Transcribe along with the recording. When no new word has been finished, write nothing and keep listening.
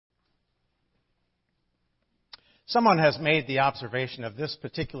Someone has made the observation of this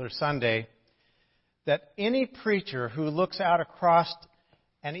particular Sunday that any preacher who looks out across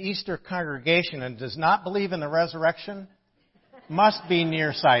an Easter congregation and does not believe in the resurrection must be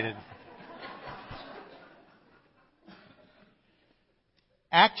nearsighted.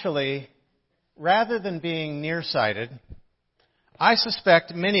 Actually, rather than being nearsighted, I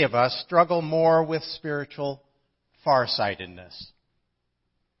suspect many of us struggle more with spiritual farsightedness.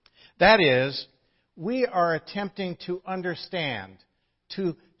 That is, we are attempting to understand,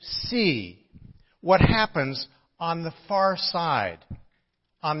 to see what happens on the far side,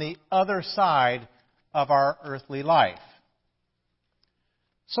 on the other side of our earthly life.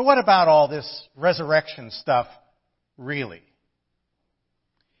 So what about all this resurrection stuff, really?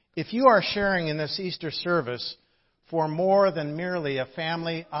 If you are sharing in this Easter service for more than merely a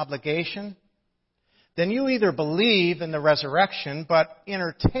family obligation, then you either believe in the resurrection but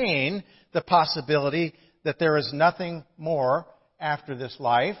entertain the possibility that there is nothing more after this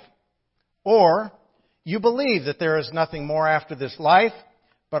life, or you believe that there is nothing more after this life,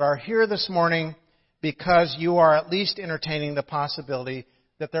 but are here this morning because you are at least entertaining the possibility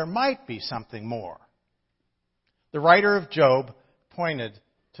that there might be something more. The writer of Job pointed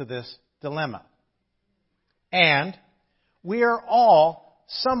to this dilemma. And we are all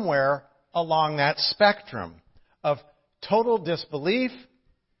somewhere along that spectrum of total disbelief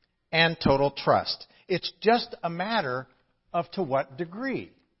and total trust. It's just a matter of to what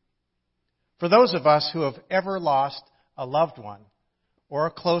degree. For those of us who have ever lost a loved one or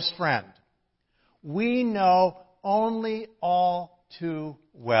a close friend, we know only all too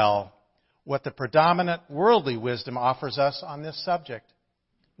well what the predominant worldly wisdom offers us on this subject.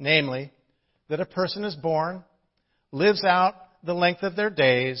 Namely, that a person is born, lives out the length of their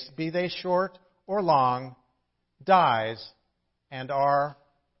days, be they short or long, dies, and are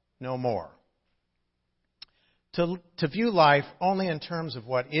no more. To view life only in terms of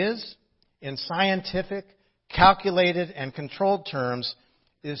what is, in scientific, calculated, and controlled terms,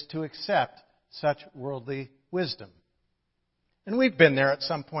 is to accept such worldly wisdom. And we've been there at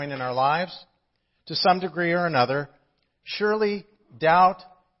some point in our lives, to some degree or another. Surely doubt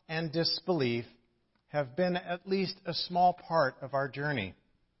and disbelief have been at least a small part of our journey.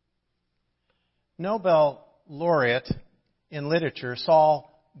 Nobel laureate in literature, Saul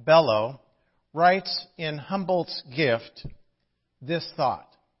Bellow, writes in Humboldt's Gift this thought.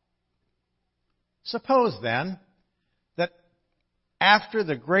 Suppose, then, that after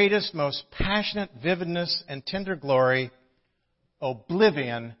the greatest, most passionate vividness and tender glory,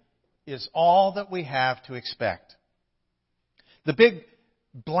 oblivion is all that we have to expect. The big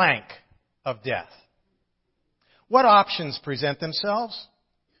blank of death. What options present themselves?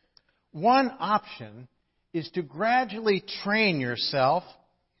 One option is to gradually train yourself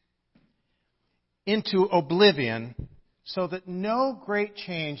into oblivion so that no great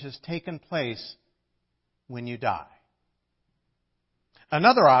change has taken place when you die.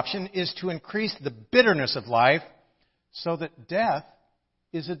 Another option is to increase the bitterness of life so that death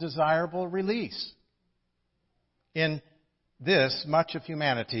is a desirable release. In this, much of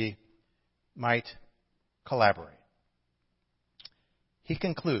humanity might collaborate. He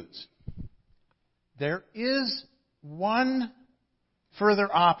concludes, there is one further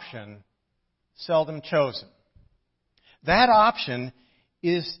option seldom chosen. That option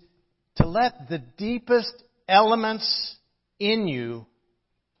is to let the deepest elements in you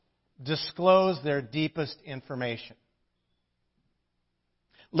disclose their deepest information.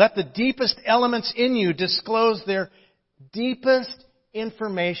 Let the deepest elements in you disclose their deepest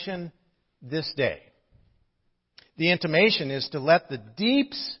information this day. The intimation is to let the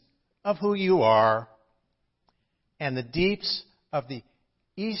deeps of who you are and the deeps of the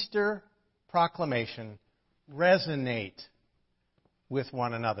Easter proclamation resonate with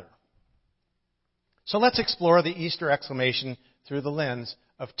one another. So let's explore the Easter exclamation through the lens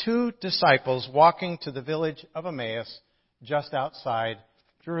of two disciples walking to the village of Emmaus just outside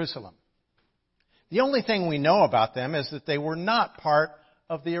Jerusalem. The only thing we know about them is that they were not part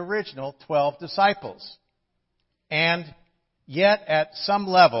of the original 12 disciples. And yet, at some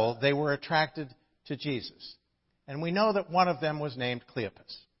level, they were attracted to Jesus. And we know that one of them was named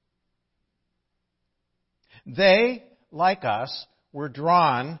Cleopas. They, like us, were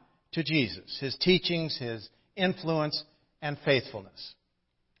drawn to Jesus, his teachings, his influence, and faithfulness.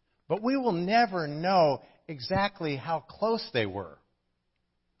 But we will never know exactly how close they were.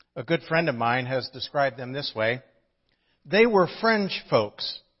 A good friend of mine has described them this way. They were fringe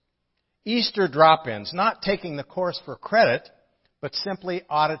folks, Easter drop-ins, not taking the course for credit, but simply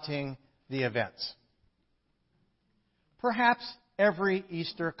auditing the events. Perhaps every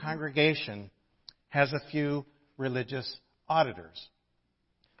Easter congregation has a few religious auditors.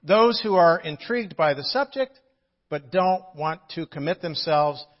 Those who are intrigued by the subject but don't want to commit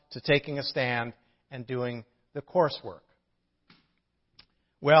themselves to taking a stand and doing the coursework.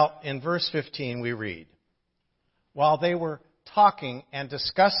 Well, in verse 15 we read, "While they were talking and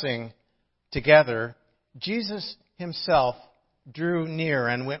discussing together, Jesus himself drew near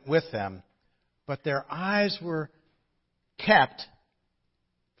and went with them, but their eyes were kept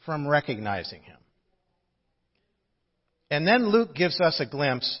from recognizing him." And then Luke gives us a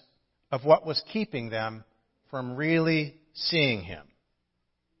glimpse of what was keeping them from really seeing him.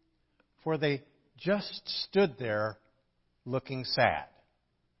 For they just stood there looking sad.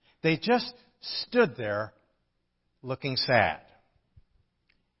 They just stood there looking sad.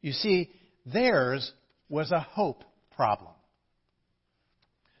 You see, theirs was a hope problem.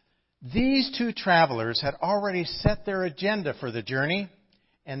 These two travelers had already set their agenda for the journey,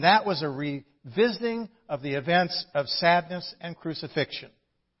 and that was a revisiting of the events of sadness and crucifixion.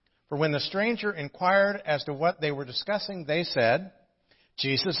 For when the stranger inquired as to what they were discussing, they said,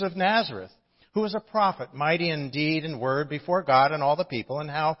 "Jesus of Nazareth, who was a prophet, mighty in deed and word before God and all the people, and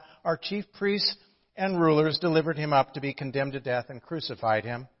how our chief priests and rulers delivered him up to be condemned to death and crucified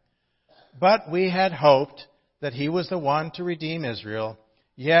him. But we had hoped that he was the one to redeem Israel.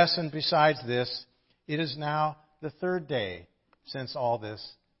 Yes, and besides this, it is now the third day since all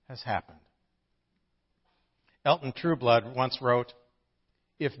this has happened." Elton Trueblood once wrote,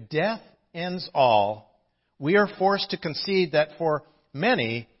 "If death ends all, we are forced to concede that for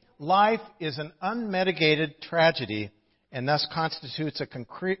many, life is an unmitigated tragedy and thus constitutes a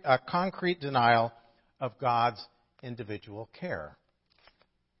concrete denial of God's individual care."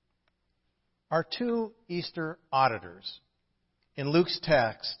 Our two Easter auditors in Luke's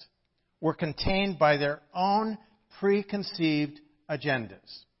text were contained by their own preconceived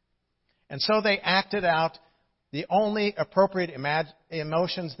agendas. And so they acted out the only appropriate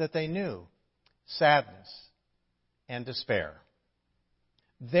emotions that they knew: sadness and despair.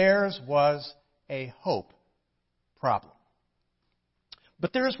 Theirs was a hope problem.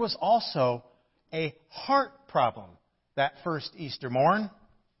 But theirs was also a heart problem that first Easter morn.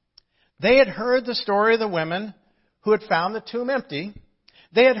 They had heard the story of the women who had found the tomb empty.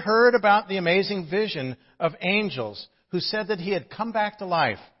 They had heard about the amazing vision of angels who said that he had come back to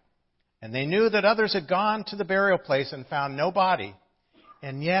life. And they knew that others had gone to the burial place and found no body.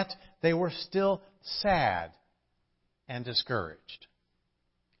 And yet they were still sad and discouraged.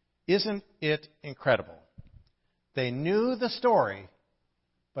 Isn't it incredible? They knew the story,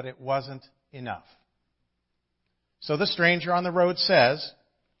 but it wasn't enough. So the stranger on the road says,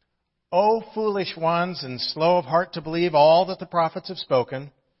 "O foolish ones and slow of heart to believe all that the prophets have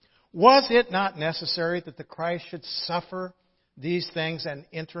spoken, was it not necessary that the Christ should suffer these things and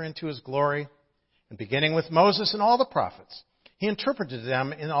enter into his glory?" And beginning with Moses and all the prophets, he interpreted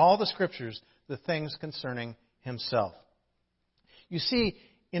them in all the scriptures the things concerning himself. You see,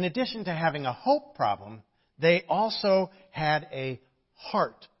 in addition to having a hope problem, they also had a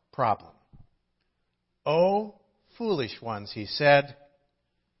heart problem. "O foolish ones," he said,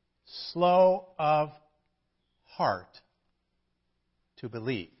 "slow of heart to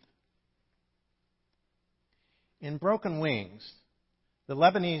believe." In Broken Wings, the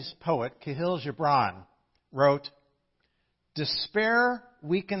Lebanese poet Khalil Gibran wrote, "Despair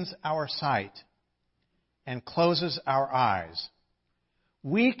weakens our sight and closes our eyes.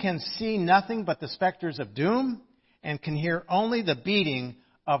 We can see nothing but the specters of doom and can hear only the beating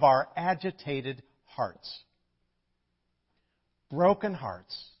of our agitated hearts." Broken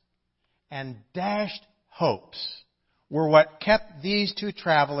hearts and dashed hopes were what kept these two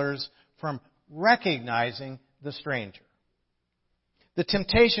travelers from recognizing the stranger. The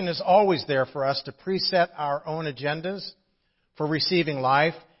temptation is always there for us to preset our own agendas for receiving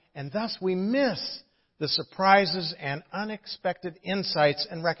life, and thus we miss the surprises and unexpected insights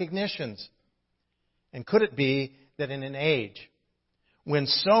and recognitions. And could it be that in an age when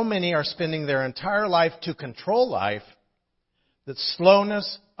so many are spending their entire life to control life, that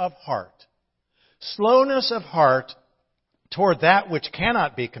slowness of heart toward that which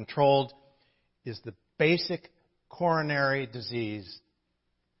cannot be controlled is the basic coronary disease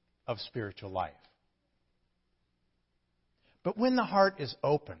of spiritual life? But when the heart is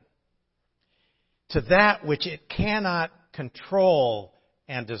open to that which it cannot control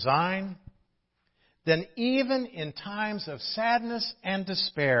and design, then even in times of sadness and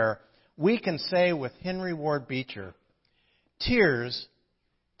despair, we can say with Henry Ward Beecher, tears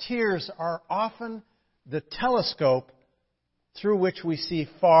are often the telescope through which we see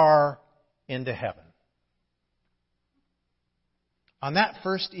far into heaven. On that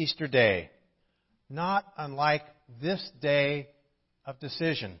first Easter day, not unlike this day of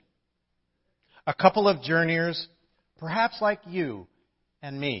decision. A couple of journeyers, perhaps like you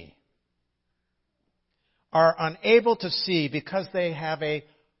and me, are unable to see because they have a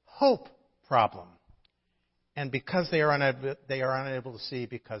hope problem, and because they are unable to see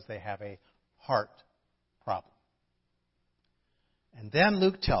because they have a heart problem. And then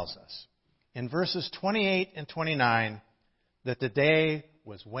Luke tells us in verses 28 and 29 that the day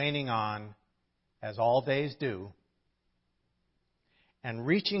was waning on, as all days do, and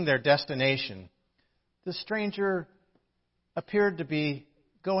reaching their destination, the stranger appeared to be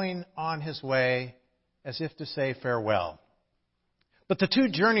going on his way as if to say farewell. But the two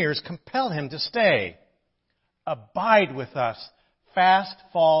journeyers compel him to stay. Abide with us. Fast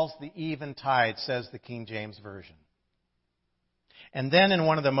falls the eventide, says the King James Version. And then in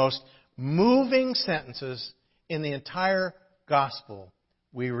one of the most moving sentences in the entire gospel,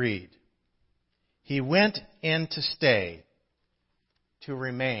 we read, He went in to stay, to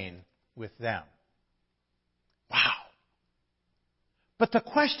remain with them. Wow. But the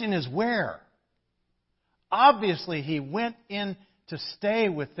question is where? Obviously, he went in to stay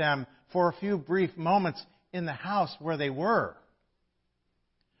with them for a few brief moments in the house where they were.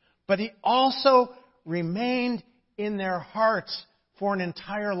 But he also remained in their hearts for an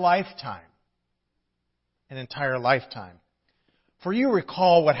entire lifetime. An entire lifetime. For you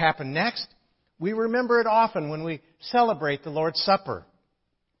recall what happened next. We remember it often when we celebrate the Lord's Supper.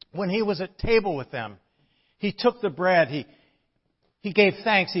 When he was at table with them, he took the bread, he gave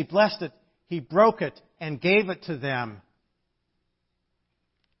thanks, he blessed it, he broke it, and gave it to them.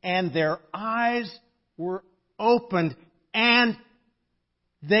 And their eyes were opened, and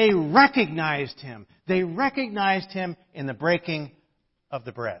they recognized him. They recognized him in the breaking of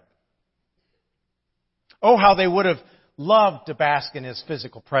the bread. Oh, how they would have loved to bask in his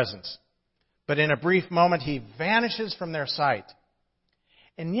physical presence. But in a brief moment, he vanishes from their sight.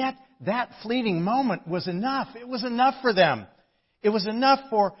 And yet, that fleeting moment was enough. It was enough for them. It was enough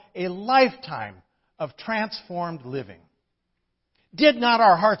for a lifetime of transformed living. Did not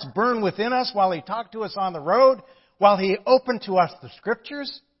our hearts burn within us while he talked to us on the road, while he opened to us the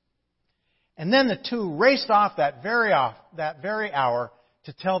Scriptures? And then the two raced off that very hour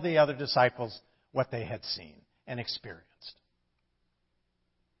to tell the other disciples what they had seen and experienced.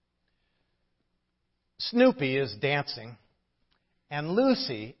 Snoopy is dancing, and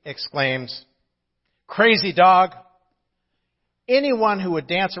Lucy exclaims, "Crazy dog! Anyone who would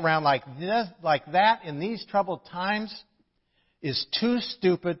dance around like that in these troubled times is too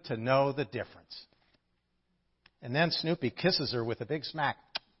stupid to know the difference." And then Snoopy kisses her with a big smack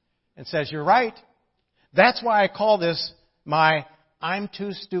and says, "You're right. That's why I call this my I'm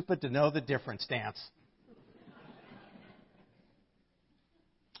too stupid to know the difference dance."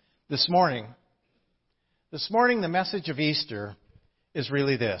 This morning, the message of Easter is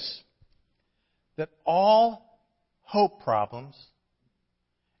really this: that all hope problems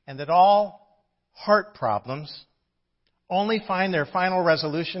and that all heart problems only find their final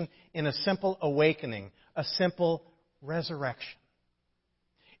resolution in a simple awakening, a simple resurrection.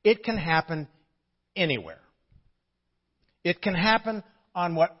 It can happen anywhere. It can happen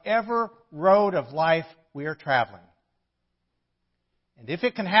on whatever road of life we are traveling. And if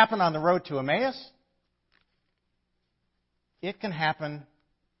it can happen on the road to Emmaus, it can happen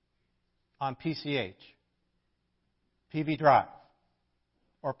on PCH, PV Drive,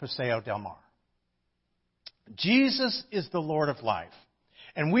 or Paseo del Mar. Jesus is the Lord of life,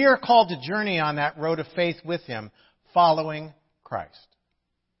 and we are called to journey on that road of faith with Him, following Christ.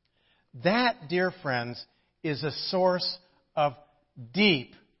 That, dear friends, is a source of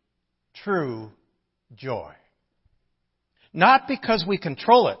deep, true joy. Not because we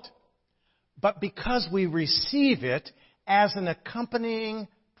control it, but because we receive it as an accompanying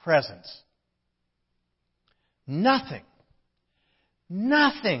presence. Nothing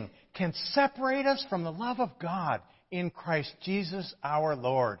can separate us from the love of God in Christ Jesus our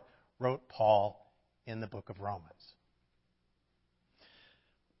Lord, wrote Paul in the book of Romans.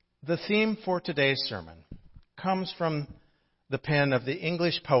 The theme for today's sermon comes from the pen of the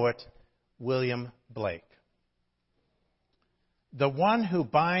English poet William Blake. The one who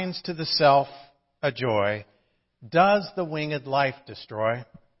binds to the self a joy does the winged life destroy,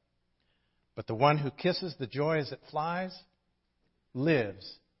 but the one who kisses the joy as it flies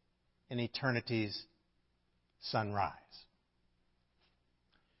lives in eternity's sunrise.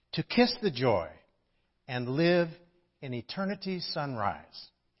 To kiss the joy and live in eternity's sunrise,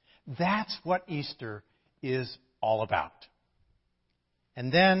 that's what Easter is all about.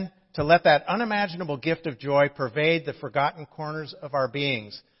 And then to let that unimaginable gift of joy pervade the forgotten corners of our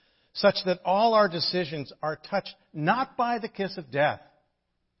beings, such that all our decisions are touched not by the kiss of death,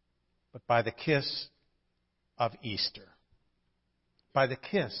 but by the kiss of Easter, by the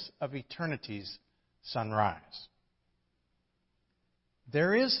kiss of eternity's sunrise.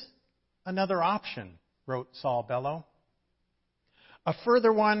 There is another option, wrote Saul Bellow. A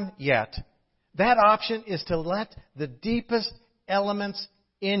further one yet. That option is to let the deepest elements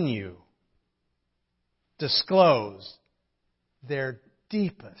in you disclose their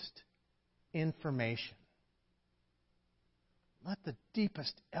deepest information. Let the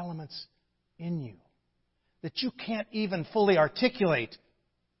deepest elements in you that you can't even fully articulate,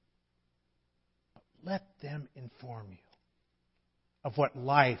 let them inform you of what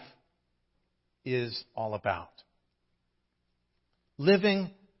life is all about. Living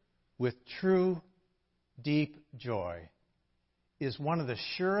with true, deep joy is one of the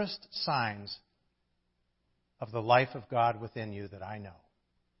surest signs of the life of God within you that I know.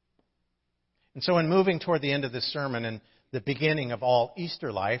 And so in moving toward the end of this sermon and the beginning of all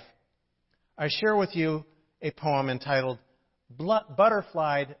Easter life, I share with you a poem entitled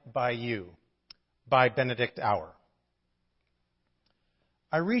Butterflied by You by Benedict Auer.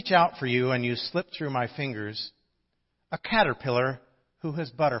 I reach out for you and you slip through my fingers, a caterpillar who has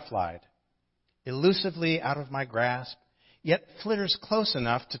butterflied, elusively out of my grasp, yet flitters close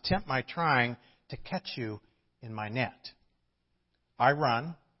enough to tempt my trying to catch you in my net. I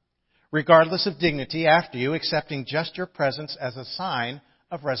run, regardless of dignity, after you, accepting just your presence as a sign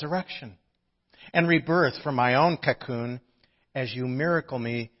of resurrection and rebirth from my own cocoon as you miracle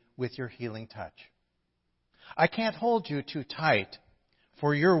me with your healing touch. I can't hold you too tight,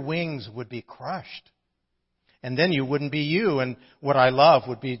 for your wings would be crushed. And then you wouldn't be you, and what I love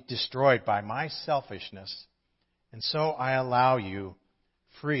would be destroyed by my selfishness. And so I allow you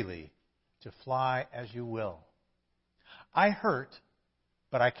freely to fly as you will. I hurt,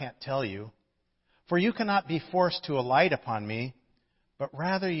 but I can't tell you, for you cannot be forced to alight upon me, but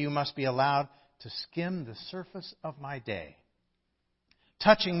rather you must be allowed to skim the surface of my day,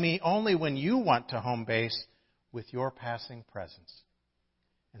 touching me only when you want to home base with your passing presence.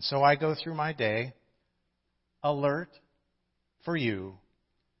 And so I go through my day, alert for you,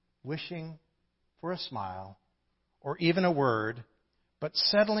 wishing for a smile or even a word, but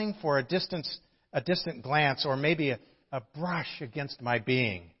settling for a distant glance or maybe a brush against my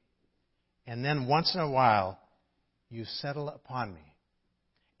being. And then once in a while, you settle upon me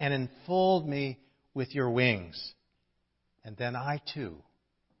and enfold me with your wings. And then I too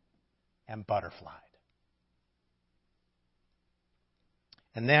am butterflied.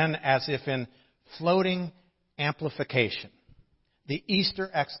 And then, as if in floating amplification, the Easter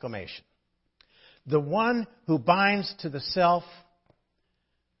exclamation, the one who binds to the self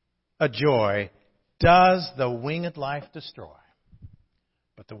a joy does the winged life destroy.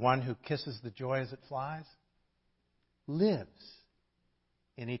 But the one who kisses the joy as it flies lives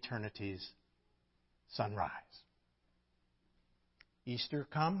in eternity's sunrise. Easter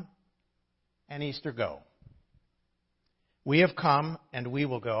come and Easter go. We have come and we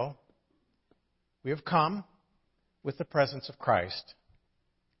will go. We have come with the presence of Christ.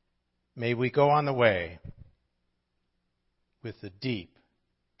 May we go on the way with the deep,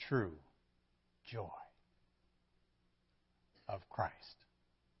 true joy of Christ.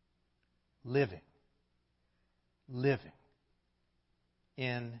 Living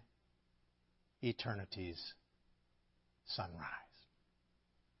in eternity's sunrise.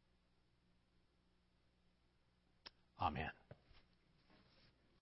 Amen.